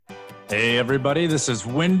Hey everybody, this is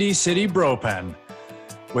Windy City Bropen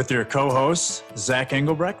with your co-hosts Zach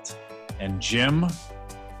Engelbrecht and Jim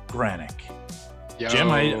Granick. Yo.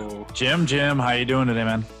 Jim, how you doing today,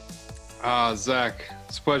 man? Zach,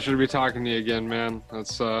 it's a pleasure to be talking to you again, man.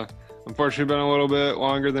 It's unfortunately been a little bit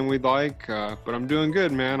longer than we'd like, but I'm doing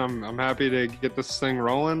good, man. I'm happy to get this thing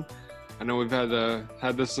rolling. I know we've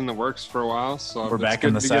had this in the works for a while, so we're back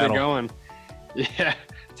in the saddle. Get it going. Yeah.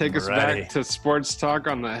 Take us back to sports talk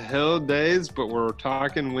on the Hill days, but we're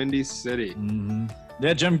talking Windy City. Mm-hmm.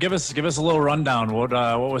 Yeah, Jim, give us a little rundown. What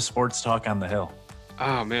was sports talk on the Hill?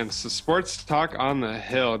 Oh man, so sports talk on the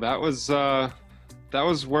Hill. That was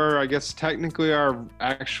where I guess technically our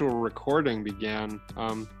actual recording began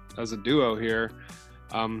as a duo here.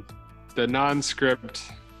 The non-script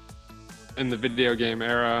in the video game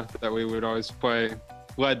era that we would always play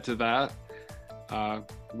led to that.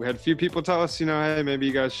 We had a few people tell us, hey, maybe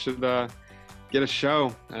you guys should get a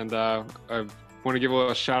show. And I want to give a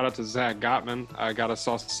little shout out to Zach Gottman. I got us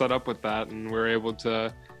all set up with that, and we were able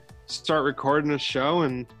to start recording a show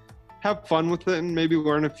and have fun with it and maybe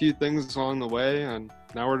learn a few things along the way. And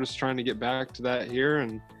now we're just trying to get back to that here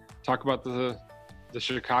and talk about the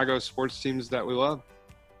Chicago sports teams that we love.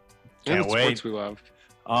 Can't wait. Sports we love.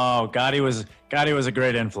 Oh, Gotti was a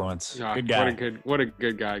great influence. Good guy. What a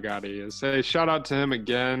good guy Gotti is. Hey, shout out to him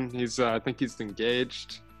again. I think he's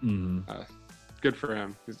engaged. Mm-hmm. Good for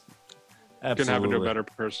him. Absolutely. Couldn't have been a better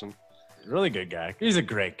person. Really good guy. He's a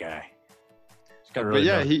great guy.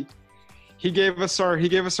 He gave us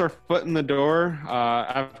our foot in the door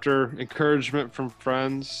after encouragement from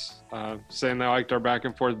friends, saying they liked our back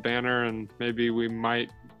and forth banner and maybe we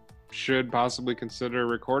should possibly consider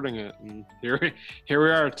recording it. And here we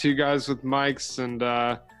are, two guys with mics and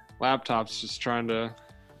laptops, just trying to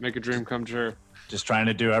make a dream come true. Just trying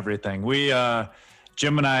to do everything. We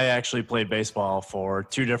Jim and I actually played baseball for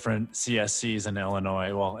two different CSCs in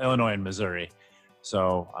Illinois. Well, Illinois and Missouri.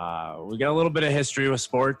 So we got a little bit of history with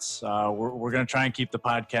sports. We're going to try and keep the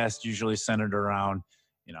podcast usually centered around,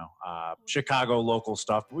 Chicago local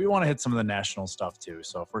stuff. But we want to hit some of the national stuff too.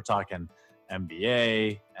 So if we're talking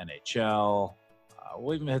NBA, NHL,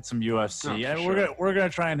 we'll even hit some UFC. We're gonna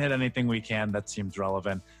try and hit anything we can that seems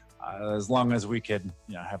relevant, as long as we could,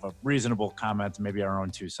 have a reasonable comment, maybe our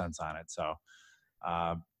own 2 cents on it. So,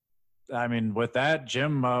 with that,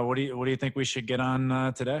 Jim, what do you think we should get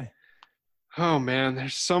on today? Oh man,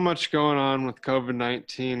 there's so much going on with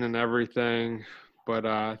COVID-19 and everything, but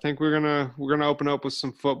I think we're gonna open up with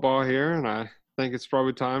some football here, and I think it's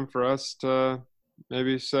probably time for us to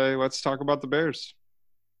maybe say, let's talk about the Bears.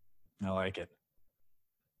 I like it.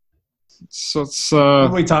 So it's what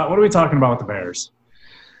are we talking about with the Bears?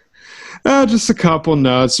 Just a couple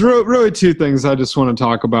notes. Really, two things I just want to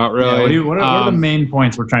talk about. Really, what are the main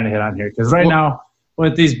points we're trying to hit on here? Because now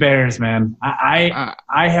with these Bears, man,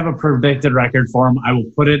 I have a predicted record for them. I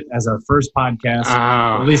will put it as our first podcast,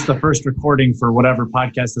 at least the first recording for whatever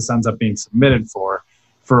podcast this ends up being submitted for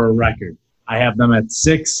a record. I have them at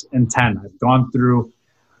 6-10. I've gone through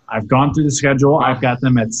the schedule. I've got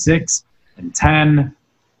them at 6-10.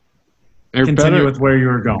 Continue with where you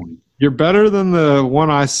were going. You're better than the one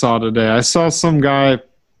I saw today. I saw some guy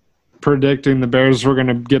predicting the Bears were going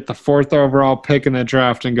to get the 4th overall pick in the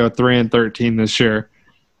draft and go 3-13 this year.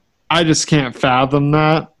 I just can't fathom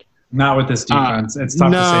that. Not with this defense. It's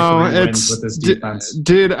tough to say 3 wins with this defense.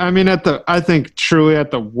 Dude, I think truly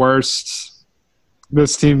at the worst,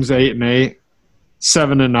 this team's 8-8.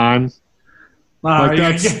 7-9.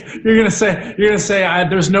 You're gonna say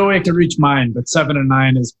there's no way it could reach mine, but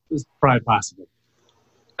 7-9 is probably possible.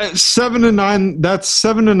 7-9. That's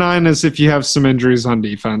 7-9 is if you have some injuries on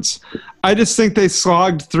defense. I just think they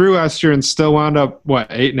slogged through last year and still wound up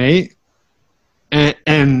 8-8,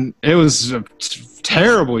 and it was a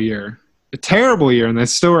terrible year, and they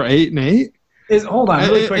still were 8-8. Hold on,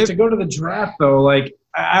 really quick to go to the draft though. Like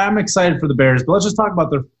I'm excited for the Bears, but let's just talk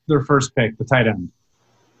about their first pick, the tight end.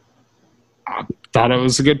 I thought it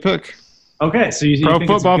was a good pick. Okay, so you Pro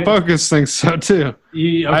think Football Focus thinks so too.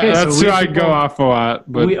 That's who I go off a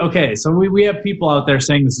lot. But we have people out there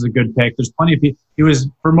saying this is a good pick. There's plenty of people. He was,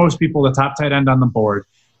 for most people, the top tight end on the board.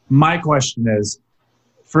 My question is,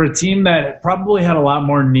 for a team that probably had a lot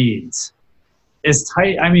more needs,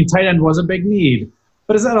 tight end was a big need,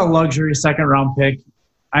 but is that a luxury second-round pick?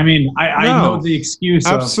 I know the excuse.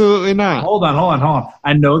 Absolutely not. Hold on.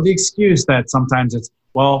 I know the excuse that sometimes it's,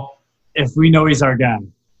 if we know he's our guy,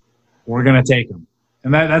 we're going to take him.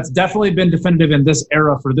 And that's definitely been definitive in this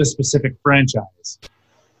era for this specific franchise.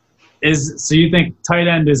 So you think tight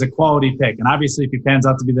end is a quality pick? And obviously if he pans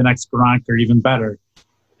out to be the next Gronk or even better,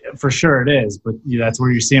 for sure it is. But that's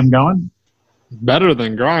where you see him going? better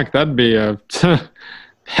than Gronk. That'd be a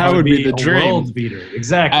that would be the dream. World beater,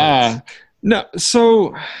 exactly. No,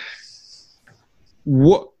 so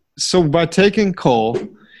what? So by taking Cole,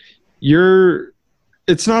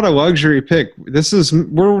 it's not a luxury pick.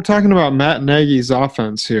 We're talking about Matt Nagy's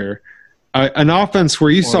offense here, an offense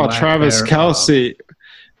where you saw Travis Kelce.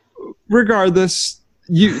 Regardless,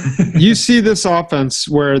 you see this offense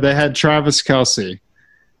where they had Travis Kelce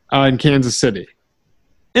in Kansas City.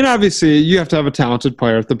 And obviously, you have to have a talented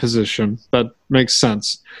player at the position. That makes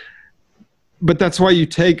sense. But that's why you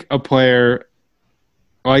take a player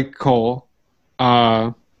like Cole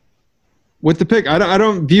with the pick. I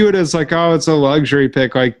don't view it as like, oh, it's a luxury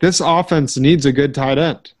pick. Like, this offense needs a good tight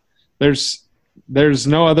end. There's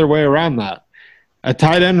no other way around that. A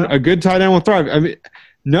good tight end will thrive. I mean,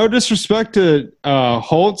 no disrespect to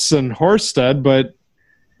Holtz and Horsted, but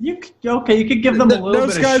you could give them a little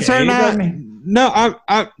those bit guys of shade. are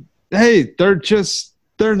not. Hey,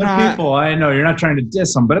 they're not people. I know you're not trying to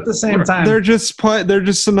diss them, but at the same time, they're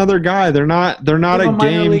just another guy. They're not a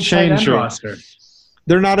game changer.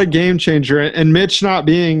 They're not a game changer. And Mitch not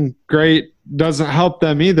being great doesn't help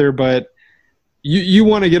them either. But you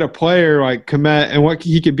want to get a player like Kmet and what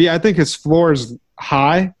he could be. I think his floor is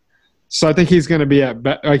high, so I think he's going to be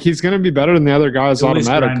he's going to be better than the other guys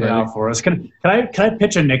automatically. Out for us. Can I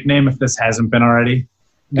pitch a nickname if this hasn't been already?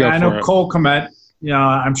 I know Cole Kmet.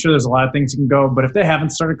 I'm sure there's a lot of things you can go, but if they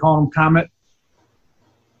haven't started calling him Comet,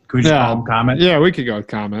 could we just call him Comet? Yeah, we could go with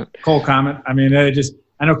Comet. Cole Comet. I mean, I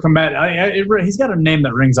know Komet. He's got a name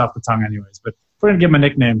that rings off the tongue, anyways. But if we're gonna give him a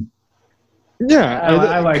nickname,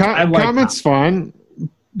 I like Comet's fun.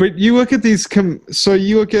 But you look at these. So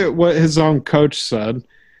you look at what his own coach said.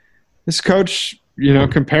 His coach,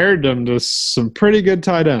 compared them to some pretty good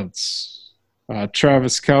tight ends.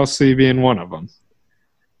 Travis Kelce being one of them.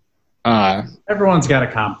 Everyone's got a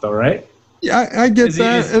comp, though, right? Yeah, I get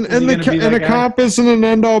that. And the comp isn't an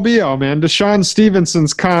end-all be-all, man. Deshaun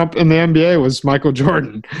Stevenson's comp in the NBA was Michael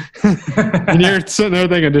Jordan. And you're sitting there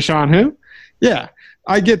thinking, Deshaun who? Yeah,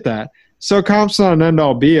 I get that. So comp's not an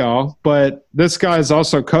end-all be-all, but this guy's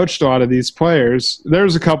also coached a lot of these players.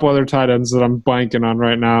 There's a couple other tight ends that I'm blanking on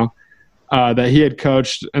right now that he had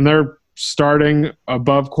coached, and they're starting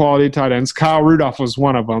above-quality tight ends. Kyle Rudolph was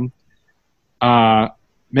one of them.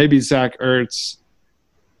 Maybe Zach Ertz.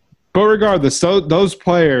 But regardless, those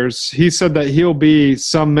players, he said that he'll be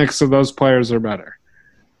some mix of those players or better.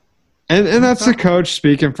 And that's the coach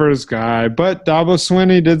speaking for his guy. But Dabo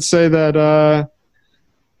Swinney did say that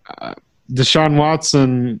Deshaun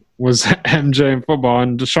Watson was MJ in football,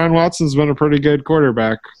 and Deshaun Watson's been a pretty good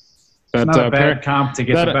quarterback. It's not a bad comp to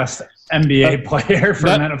get the best NBA player for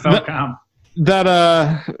an NFL comp. That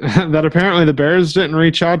apparently the Bears didn't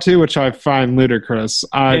reach out to, which I find ludicrous.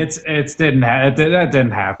 That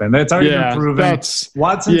didn't happen. That's already been proven.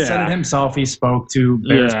 Watson said it himself. He spoke to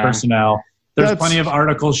Bears personnel. There's plenty of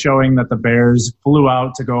articles showing that the Bears flew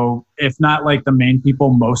out to go, if not like the main people,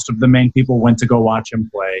 most of the main people went to go watch him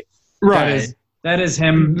play. Right. That is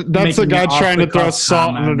him. That's a guy trying to throw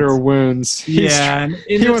salt into their wounds. He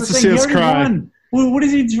wants to see us cry. What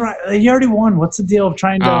is he trying? He already won. What's the deal of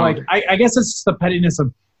trying to I guess it's just the pettiness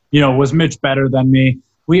of, was Mitch better than me?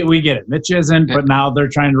 We get it. Mitch isn't, but now they're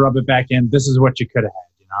trying to rub it back in. This is what you could have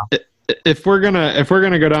had. If we're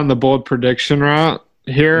gonna go down the bold prediction route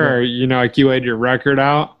here, or like you laid your record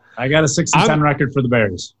out, I got a 6-10 record for the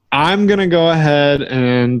Bears. I'm gonna go ahead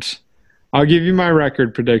and I'll give you my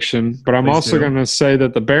record prediction, but I'm also gonna say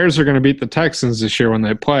that the Bears are gonna beat the Texans this year when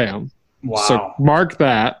they play them. Wow. So mark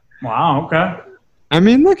that. Wow. Okay. I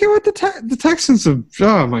mean, look at what the Texans have.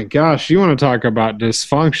 Oh my gosh, you want to talk about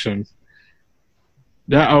dysfunction?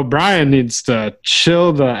 Yeah, O'Brien needs to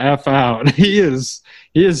chill the F out. He is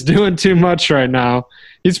doing too much right now.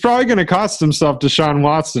 He's probably going to cost himself Deshaun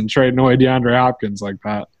Watson trading away DeAndre Hopkins like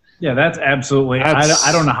that. Yeah, that's absolutely.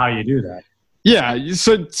 I don't know how you do that. Yeah,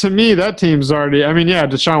 so to me, that team's already. I mean, yeah,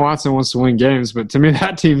 Deshaun Watson wants to win games, but to me,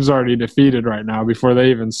 that team's already defeated right now before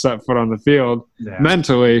they even set foot on the field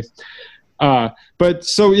mentally. But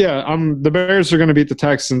so yeah, the Bears are going to beat the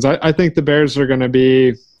Texans. I think the Bears are going to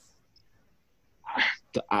be.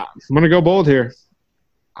 I'm going to go bold here.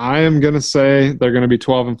 I am going to say they're going to be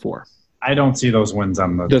 12-4. I don't see those wins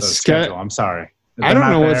on the schedule. I'm sorry. I don't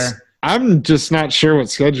know I'm just not sure what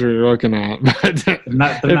schedule you're looking at. But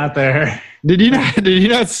they're not there. Did you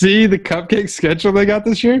not see the cupcake schedule they got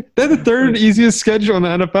this year? They're the third easiest schedule in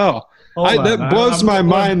the NFL. That blows my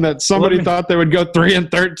mind that somebody thought they would go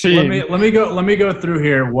 3-13. Let me go through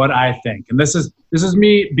here what I think, and this is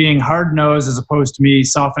me being hard nosed as opposed to me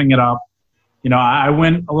softening it up. I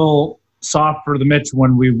went a little soft for the Mitch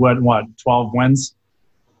when we went 12 wins.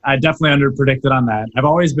 I definitely underpredicted on that. I've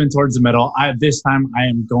always been towards the middle. This time I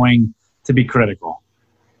am going to be critical.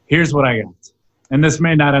 Here's what I got. And this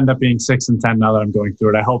may not end up being 6-10 now that I'm going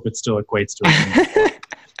through it. I hope it still equates to it.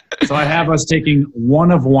 So I have us taking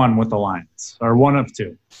 1 of 1 with the Lions, or 1 of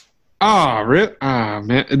 2. Oh, really? Oh,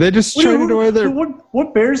 man. They just traded away their...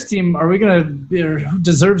 What Bears team are we going to – who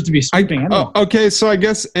deserves to be sweeping anyway? Okay, so I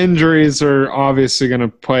guess injuries are obviously going to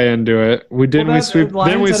play into it. Didn't we sweep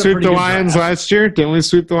the Lions last year? Didn't we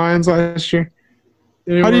sweep the Lions last year?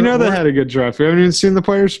 How do you know they had a good draft? We haven't even seen the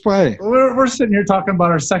players play. We're sitting here talking about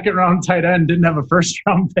our second-round tight end didn't have a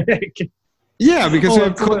first-round pick. Yeah, because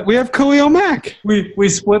we have Khalil Mack. We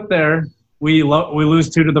split there. We lose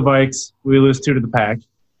 2 to the Vikes. We lose 2 to the Pack.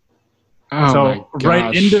 Oh so my gosh.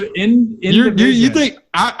 Right in you think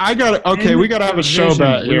I got it? Okay, we got to have a show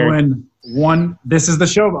bet here. We win 1. This is the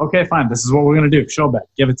show. Okay, fine. This is what we're gonna do. Show bet.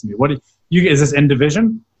 Give it to me. What is this in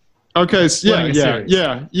division? Okay, so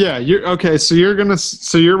yeah. You're okay. So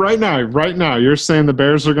you're right now. You're saying the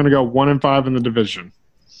Bears are gonna go 1-5 in the division.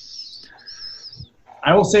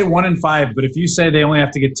 I will say 1-5, but if you say they only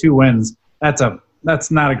have to get 2 wins, that's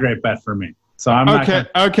not a great bet for me. So I'm not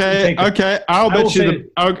okay. I'll bet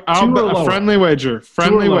you a friendly wager.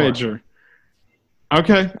 Friendly wager.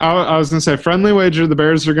 Okay, I was gonna say friendly wager. The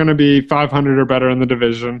Bears are gonna be 500 or better in the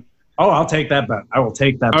division. Oh, I'll take that bet. I will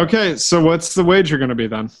take that bet. Okay, so what's the wager gonna be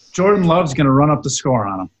then? Jordan Love's gonna run up the score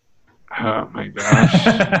on him. Oh my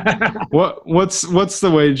gosh. What's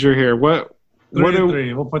the wager here? What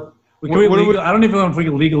 3-3. We'll put. I don't even know if we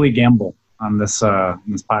can legally gamble on this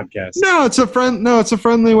podcast. No, it's a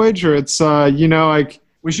friendly wager. It's like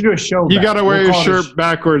we should do a show. You got to wear your shirt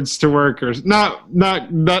backwards to work, or not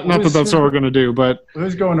that's what we're gonna do. But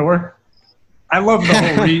who's going to work? I love the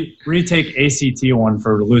whole retake ACT one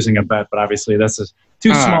for losing a bet, but obviously that's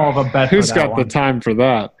too small of a bet. Who's got the time for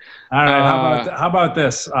that? All right, how about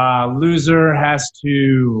this? Loser has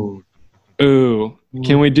to. Ooh.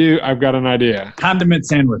 Can we do? I've got an idea. Condiment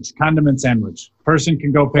sandwich. Person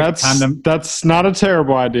can go pick condiment. That's not a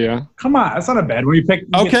terrible idea. Come on, that's not a bad. When you pick,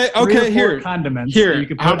 here, condiments. Here, you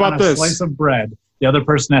can put how about on a this? Slice of bread. The other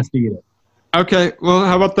person has to eat it. Okay, well,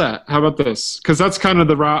 how about that? How about this? Because that's kind of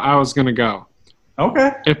the route I was gonna go.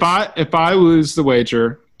 Okay. If I lose the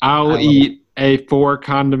wager, I'll eat a 4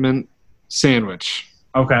 condiment sandwich.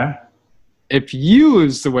 Okay. If you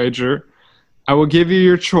lose the wager, I will give you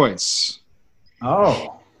your choice.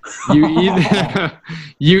 Oh. You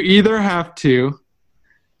either have to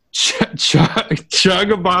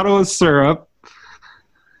chug a bottle of syrup,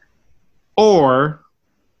 or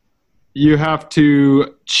you have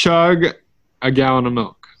to chug a gallon of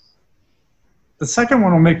milk. The second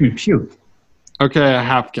one will make me puke. Okay, a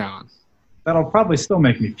half gallon. That'll probably still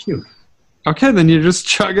make me puke. Okay, then you're just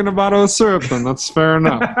chugging a bottle of syrup, then that's fair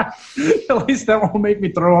enough. At least that won't make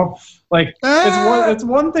me throw up. Like it's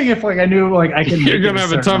one thing if I knew I can. You're gonna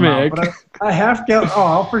have a tummy ache. But a half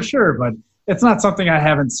gallon, for sure. But it's not something I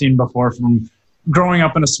haven't seen before from growing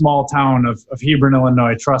up in a small town of Hebron,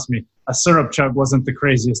 Illinois. Trust me, a syrup chug wasn't the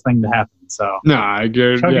craziest thing to happen. So no, I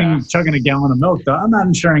get chugging a gallon of milk, though. I'm not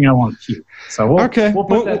ensuring I won't puke. So we'll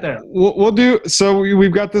put that there. We'll do. So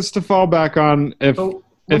we've got this to fall back on if.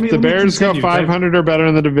 If the Bears go 500 or better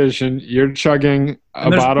in the division, you're chugging a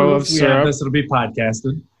bottle of syrup. This will be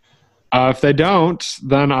podcasted. If they don't,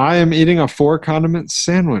 then I am eating a 4 condiment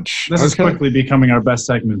sandwich. This is quickly becoming our best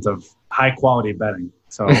segment of high quality betting.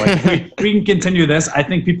 So we can continue this. I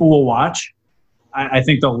think people will watch. I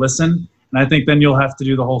think they'll listen, and I think then you'll have to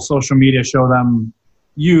do the whole social media, show them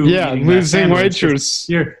losing wagers.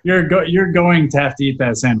 You're going to have to eat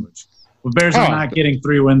that sandwich. The Bears are not getting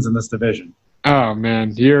 3 wins in this division. Oh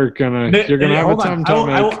man, you're gonna have a tum.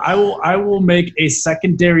 I will make a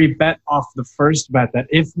secondary bet off the first bet that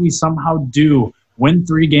if we somehow do win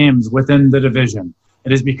 3 games within the division,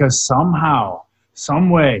 it is because somehow,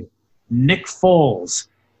 some way, Nick Foles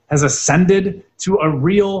has ascended to a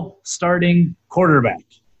real starting quarterback.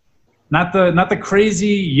 Not the crazy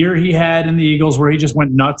year he had in the Eagles where he just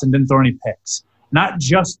went nuts and didn't throw any picks. Not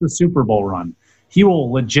just the Super Bowl run. He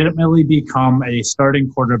will legitimately become a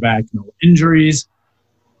starting quarterback. No injuries,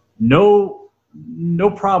 no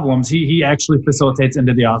problems. He actually facilitates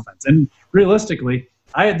into the offense. And realistically,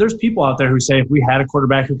 there's people out there who say if we had a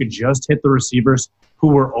quarterback who could just hit the receivers who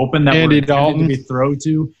were open that were intended to be thrown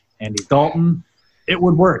to, Andy Dalton, it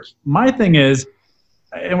would work. My thing is,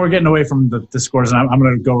 and we're getting away from the scores, and I'm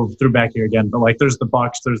going to go through back here again, but there's the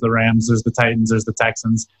Bucs, there's the Rams, there's the Titans, there's the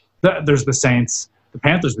Texans, there's the Saints, the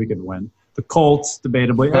Panthers we could win. The Colts,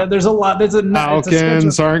 debatably. There's a lot.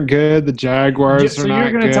 Falcons aren't good. The Jaguars are not good. So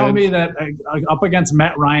you're going to tell me that up against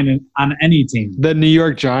Matt Ryan on any team. The New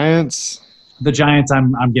York Giants. the Giants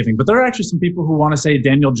I'm giving. But there are actually some people who want to say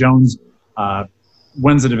Daniel Jones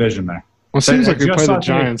wins the division there. Well, it seems like we play the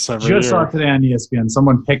Giants every year. Just saw today on ESPN.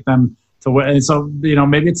 Someone picked them to win. And so,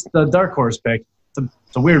 maybe it's the dark horse pick.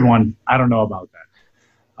 It's a weird one. I don't know about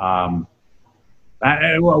that.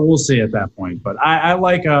 We'll see at that point. But I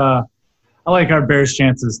like our Bears'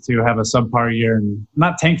 chances to have a subpar year and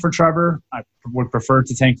not tank for Trevor. I would prefer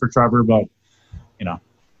to tank for Trevor, but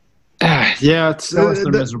yeah, it's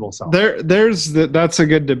their miserable self. That's a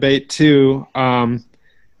good debate too.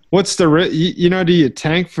 What's the do you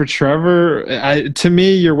tank for Trevor? To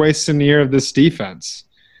me, you're wasting the year of this defense.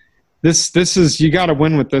 This is, you got to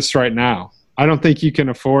win with this right now. I don't think you can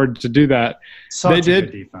afford to do that.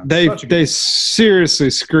 They seriously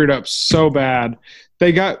screwed up so bad.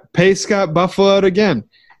 Pace got buffaloed again.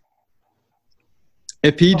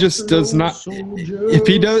 If he just does not,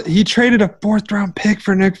 he traded a 4th-round pick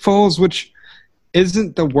for Nick Foles, which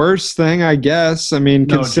isn't the worst thing, I guess. I mean,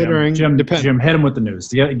 considering Jim, hit him with the news.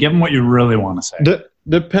 Give him what you really want to say.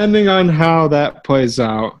 Depending on how that plays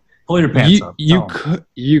out, pull your pants up.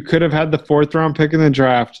 You could have had the 4th-round pick in the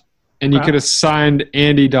draft, and you could have signed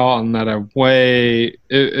Andy Dalton at a way.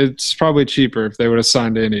 It's probably cheaper if they would have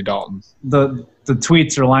signed Andy Dalton. The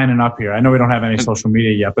tweets are lining up here. I know we don't have any social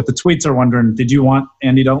media yet, but the tweets are wondering, did you want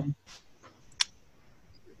Andy Dalton?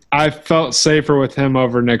 I felt safer with him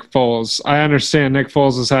over Nick Foles. I understand Nick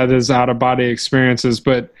Foles has had his out-of-body experiences,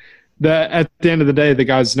 but at the end of the day, the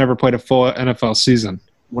guy's never played a full NFL season.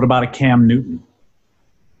 What about a Cam Newton?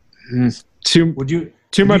 Too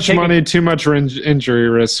much money, too much injury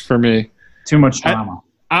risk for me. Too much drama.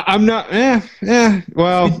 I'm not.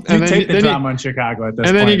 Well, you take the drama in Chicago at this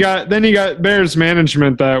point. And then you got Bears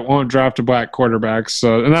management that won't draft a black quarterback.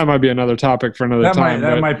 So, and that might be another topic for another time.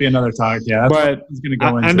 That might be another topic. Yeah, that's what he's going to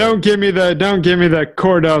go into. And don't give me the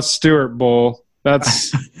Cordell Stewart bull. That's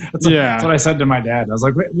that's what I said to my dad. I was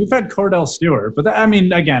like, we've had Cordell Stewart, but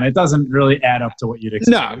again, it doesn't really add up to what you'd expect.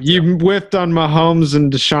 No, you whiffed on Mahomes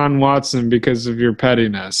and Deshaun Watson because of your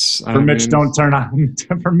pettiness. Mitch, don't turn on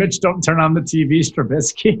the TV,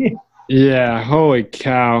 Strubisky. Yeah, holy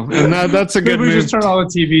cow! And that's a good move. We just turn all the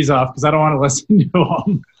TVs off because I don't want to listen to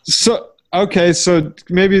them. So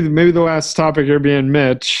maybe the last topic here being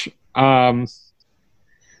Mitch.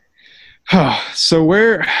 So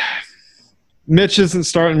where? Mitch isn't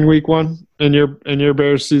starting week 1 in your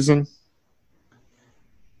Bears season?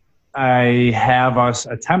 I have us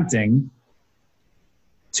attempting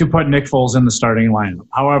to put Nick Foles in the starting lineup.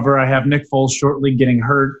 However, I have Nick Foles shortly getting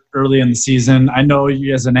hurt early in the season. I know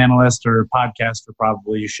you as an analyst or podcaster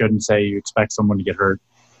probably you shouldn't say you expect someone to get hurt.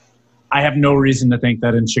 I have no reason to think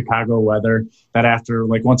that in Chicago weather, that after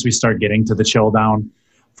once we start getting to the chill down,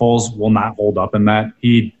 Foles will not hold up in that.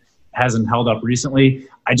 He hasn't held up recently.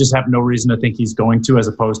 I just have no reason to think he's going to, as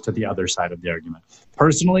opposed to the other side of the argument.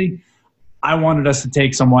 Personally, I wanted us to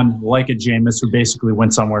take someone like a Jameis who basically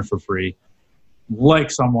went somewhere for free,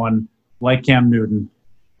 like someone like Cam Newton,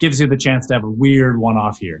 gives you the chance to have a weird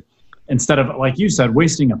one-off here. Instead of, like you said,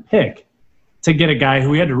 wasting a pick to get a guy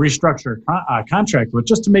who we had to restructure a contract with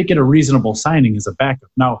just to make it a reasonable signing as a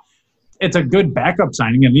backup. Now, it's a good backup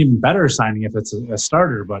signing, and even better signing if it's a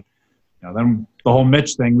starter, but then the whole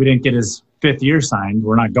Mitch thing, we didn't get his 5th year signed.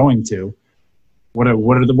 We're not going to.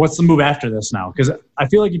 What's the move after this now? Because I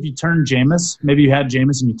feel like if you turn Jameis, maybe you had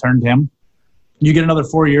Jameis and you turned him, you get another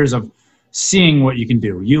 4 years of seeing what you can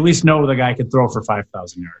do. You at least know the guy could throw for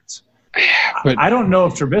 5,000 yards. But I don't know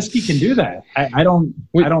if Trubisky can do that. I don't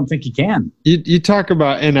think he can. You talk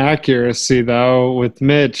about inaccuracy though with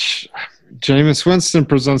Mitch. Jameis Winston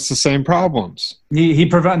presents the same problems. He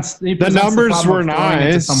presents the numbers were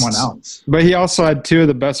nice to someone else, but he also had 2 of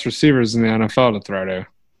the best receivers in the NFL to throw to.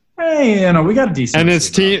 Hey, we got a decent. And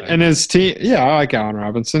his team. Yeah, I like Allen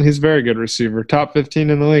Robinson. He's a very good receiver, top 15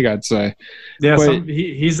 in the league, I'd say. Yeah, but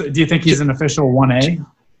he's. Do you think he's an official 1A?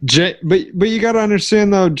 But you got to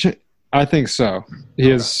understand though. I think so.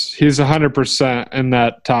 He's 100% in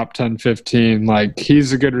that top 10, 15.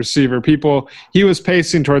 He's a good receiver. He was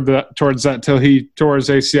pacing towards that till he tore his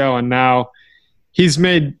ACL, and now he's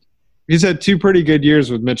had 2 pretty good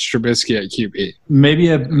years with Mitch Trubisky at QB.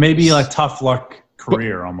 Maybe a tough luck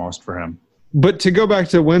career almost for him. But to go back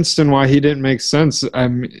to Winston, why he didn't make sense. I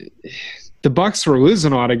mean, the Bucs were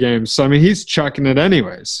losing a lot of games, so he's chucking it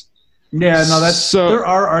anyways. Yeah, no, there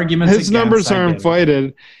are arguments. His numbers are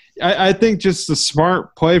inflated. I think just the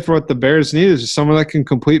smart play for what the Bears need is just someone that can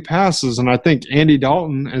complete passes, and I think Andy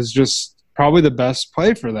Dalton is just probably the best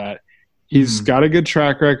play for that. He's got a good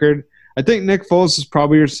track record. I think Nick Foles is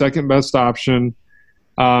probably your second best option.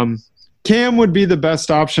 Cam would be the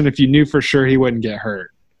best option if you knew for sure he wouldn't get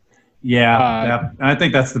hurt. Yeah. And I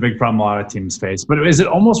think that's the big problem a lot of teams face. But is it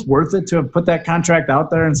almost worth it to have put that contract out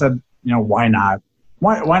there and said, why not?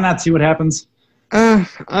 Why not see what happens?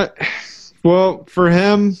 Well, for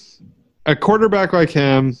him, a quarterback like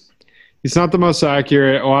him, he's not the most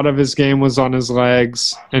accurate. A lot of his game was on his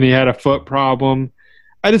legs, and he had a foot problem.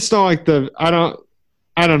 I just don't like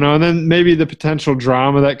I don't know. And then maybe the potential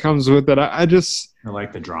drama that comes with it. I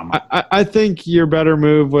like the drama. I think your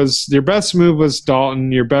best move was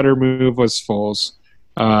Dalton. Your better move was Foles.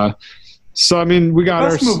 So, I mean, we got our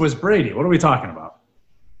best move was Brady. What are we talking about?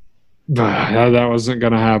 That wasn't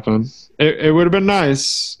going to happen. It would have been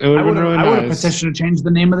nice. It would have been really nice. I would have petitioned to change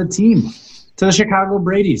the name of the team to the Chicago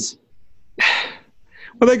Brady's.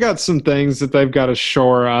 Well, they got some things that they've got to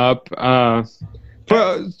shore up.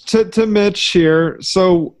 But to Mitch here,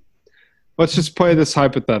 so let's just play this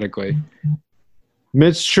hypothetically.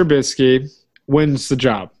 Mitch Trubisky wins the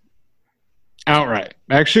job outright.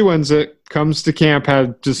 Actually wins it. Comes to camp,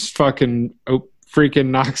 had just freaking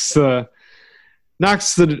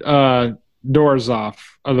knocks the doors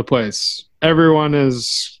off of the place. Everyone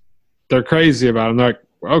they're crazy about him. They're like,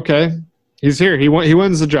 okay, he's here. He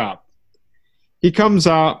wins the job. He comes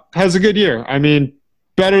out, has a good year. I mean,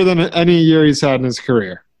 better than any year he's had in his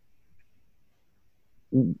career.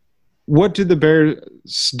 What do the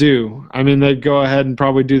Bears do? I mean, they'd go ahead and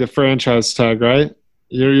probably do the franchise tag, right?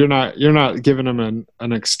 You're not giving him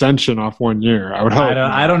an extension off 1 year. I would hope.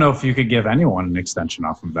 I don't know if you could give anyone an extension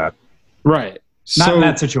off of that. Right. Not in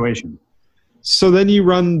that situation. So then you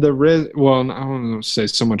run the risk. Well, I don't want to say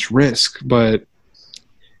so much risk, but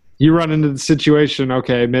you run into the situation.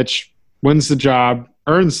 Okay, Mitch wins the job,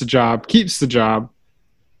 earns the job, keeps the job.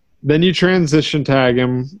 Then you transition tag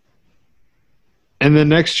him, and then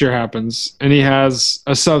next year happens, and he has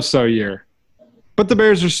a so-so year. But the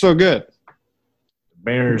Bears are still good.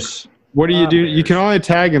 Bears. What do you do? Bears. You can only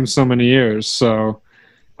tag him so many years, so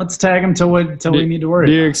let's tag him till we need to worry.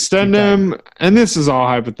 Do you extend him? And this is all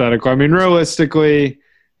hypothetical. I mean, realistically,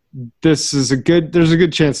 there's a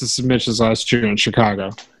good chance this is Mitch's last year in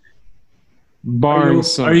Chicago.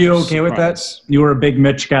 Are you okay with that? You were a big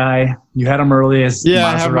Mitch guy. You had him early as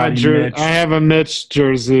Maserati I have a Mitch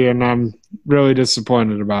jersey, and I'm really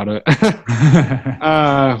disappointed about it.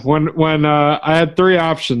 When I had three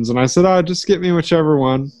options, and I said, "Oh, just get me whichever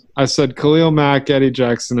one." I said Khalil Mack, Eddie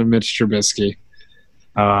Jackson, and Mitch Trubisky.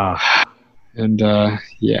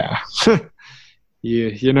 Yeah.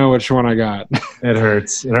 You know which one I got. It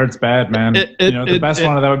hurts. It hurts bad, man. The best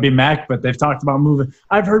one of that would be Mac, but they've talked about moving.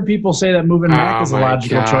 I've heard people say that moving Mac is a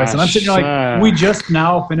logical choice, and I'm sitting here like, we just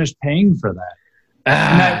now finished paying for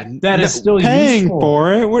that. That is still paying useful.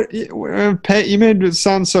 For it. You made it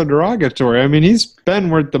sound so derogatory. I mean, he's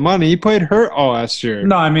been worth the money. He played hurt all last year.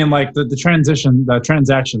 No, I mean like the transactions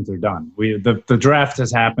are done. The draft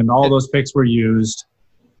has happened. All those picks were used.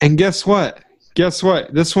 And guess what?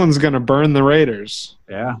 This one's going to burn the Raiders.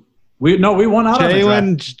 Yeah. We won out of the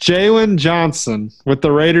draft. Jalen Johnson with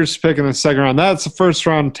the Raiders pick in the second round. That's a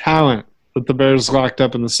first-round talent that the Bears locked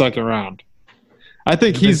up in the second round. I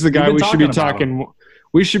think he's the guy we should be talking.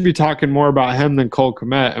 We should be talking more about him than Cole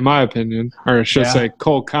Kmet, in my opinion, or I should say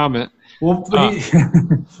Cole Kmet. Well,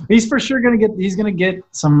 he's for sure going to get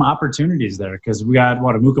some opportunities there because we got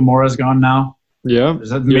Amukamura's gone now. Yeah.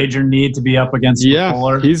 There's a major need to be up against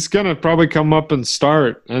Fuller. He's going to probably come up and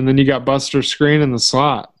start. And then you got Buster Screen in the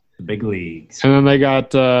slot. The big leagues. And then they got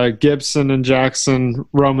Gibson and Jackson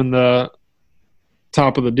roaming the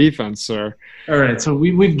top of the defense there. All right, so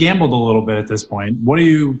we've gambled a little bit at this point. What do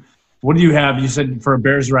you have? You said for a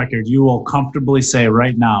Bears record, you will comfortably say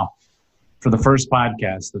right now for the first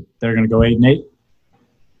podcast that they're going to go 8-8?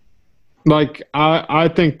 Like, I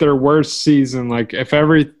think their worst season, like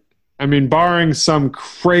barring some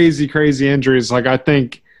crazy, crazy injuries, like I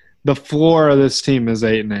think the floor of this team is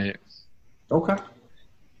 8-8. Okay.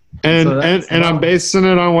 And I'm basing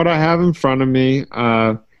it on what I have in front of me.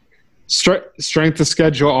 Strength of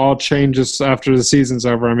schedule all changes after the season's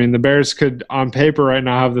over. I mean, the Bears could, on paper right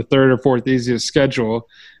now, have the third or fourth easiest schedule,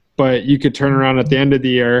 but you could turn around at the end of the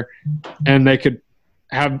year and they could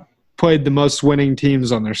have played the most winning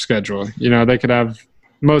teams on their schedule. They could have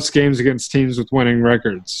most games against teams with winning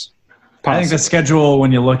records. Possibly. I think the schedule,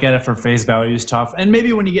 when you look at it for face value, is tough. And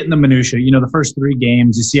maybe when you get in the minutia, the first three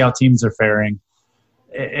games, you see how teams are faring.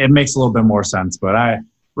 It makes a little bit more sense. But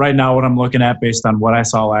right now, what I'm looking at based on what I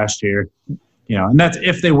saw last year, and that's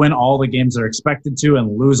if they win all the games they're expected to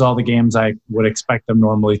and lose all the games I would expect them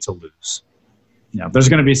normally to lose. There's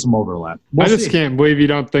going to be some overlap. I just can't believe you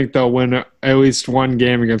don't think they'll win at least one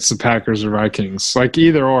game against the Packers or Vikings. Like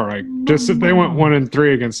either or. Like just if they went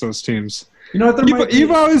 1-3 against those teams. You know what?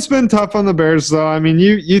 You've always been tough on the Bears, though. I mean,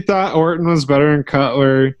 you thought Orton was better than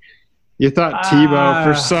Cutler. You thought Tebow,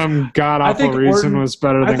 for some god-awful reason, was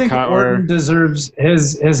better than Cutler. I think Orton deserves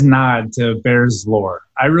his nod to Bears lore.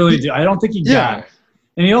 I really do. I don't think he got it.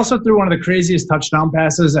 And he also threw one of the craziest touchdown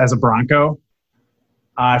passes as a Bronco.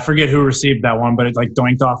 I forget who received that one, but it like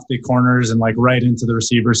doinked off the corners and like right into the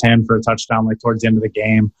receiver's hand for a touchdown like towards the end of the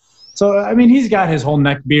game. So, I mean, he's got his whole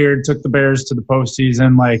neck beard, took the Bears to the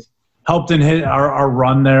postseason, like helped in our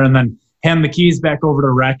run there, and then hand the keys back over to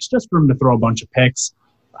Rex just for him to throw a bunch of picks.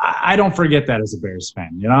 I don't forget that as a Bears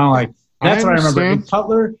fan, you know, like that's what I remember. And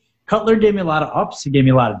Cutler gave me a lot of ups. He gave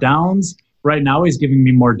me a lot of downs. Right now he's giving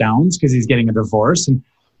me more downs because he's getting a divorce. And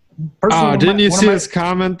didn't you see his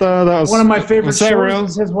comment though? That was one of my favorite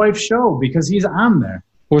shows. Is his wife's show because he's on there.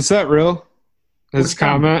 Was that real? His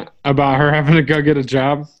comment about her having to go get a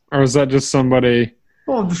job, or was that just somebody?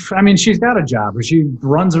 Well, I mean, she's got a job, but she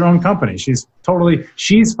runs her own company. She's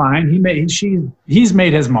fine. He's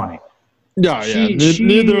made his money. Yeah.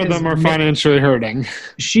 Neither of them are financially hurting.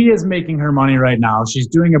 She is making her money right now. She's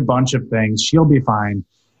doing a bunch of things. She'll be fine.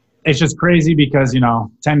 It's just crazy because,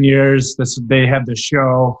 10 years, they had the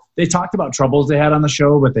show. They talked about troubles they had on the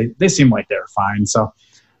show, but they seem like they were fine. So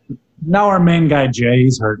now our main guy, Jay,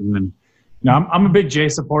 he's hurting. And, I'm a big Jay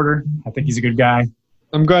supporter. I think he's a good guy.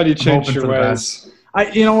 I'm glad you changed your ways.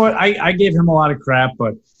 You know what? I gave him a lot of crap,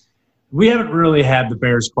 but we haven't really had the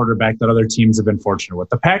Bears quarterback that other teams have been fortunate with.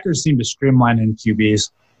 The Packers seem to streamline in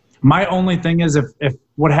QBs. My only thing is if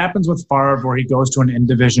what happens with Favre where he goes to an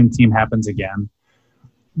in-division team happens again,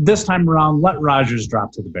 this time around, let Rodgers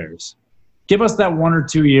drop to the Bears. Give us that 1 or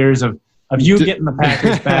 2 years of you getting the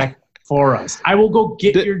Packers back for us. I will go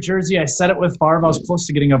get your jersey. I said it with Favre. I was close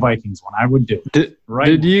to getting a Vikings one. I would do. Did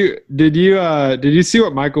you see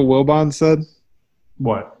what Michael Wilbon said?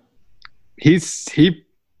 What?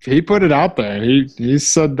 He put it out there. He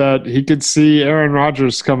said that he could see Aaron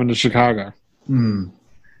Rodgers coming to Chicago.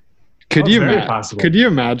 Could you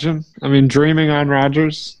imagine? I mean, dreaming on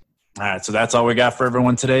Rodgers. All right, so that's all we got for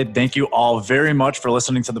everyone today. Thank you all very much for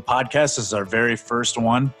listening to the podcast. This is our very first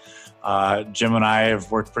one. Jim and I have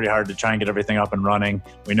worked pretty hard to try and get everything up and running.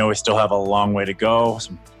 We know we still have a long way to go,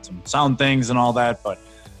 some sound things and all that, but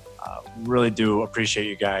really do appreciate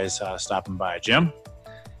you guys stopping by. Jim?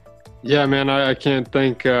 Yeah, man, I can't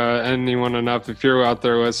thank anyone enough. If you're out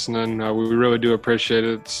there listening, we really do appreciate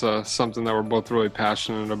it. It's something that we're both really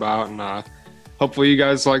passionate about, and hopefully you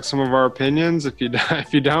guys like some of our opinions. If you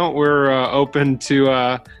don't, we're open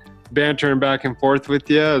to bantering back and forth with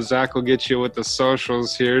you. Zach will get you with the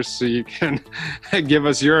socials here so you can give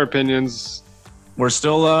us your opinions. We're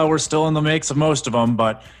still in the mix of most of them,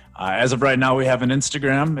 but as of right now, we have an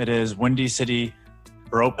Instagram. It is Windy City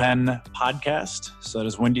Bropen Podcast. So that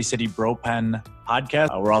is Windy City Bropen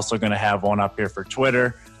Podcast. We're also going to have one up here for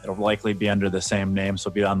Twitter. It'll likely be under the same name, so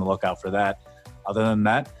be on the lookout for that. Other than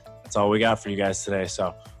that, that's all we got for you guys today.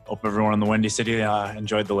 So hope everyone in the Windy City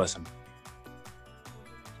enjoyed the listen.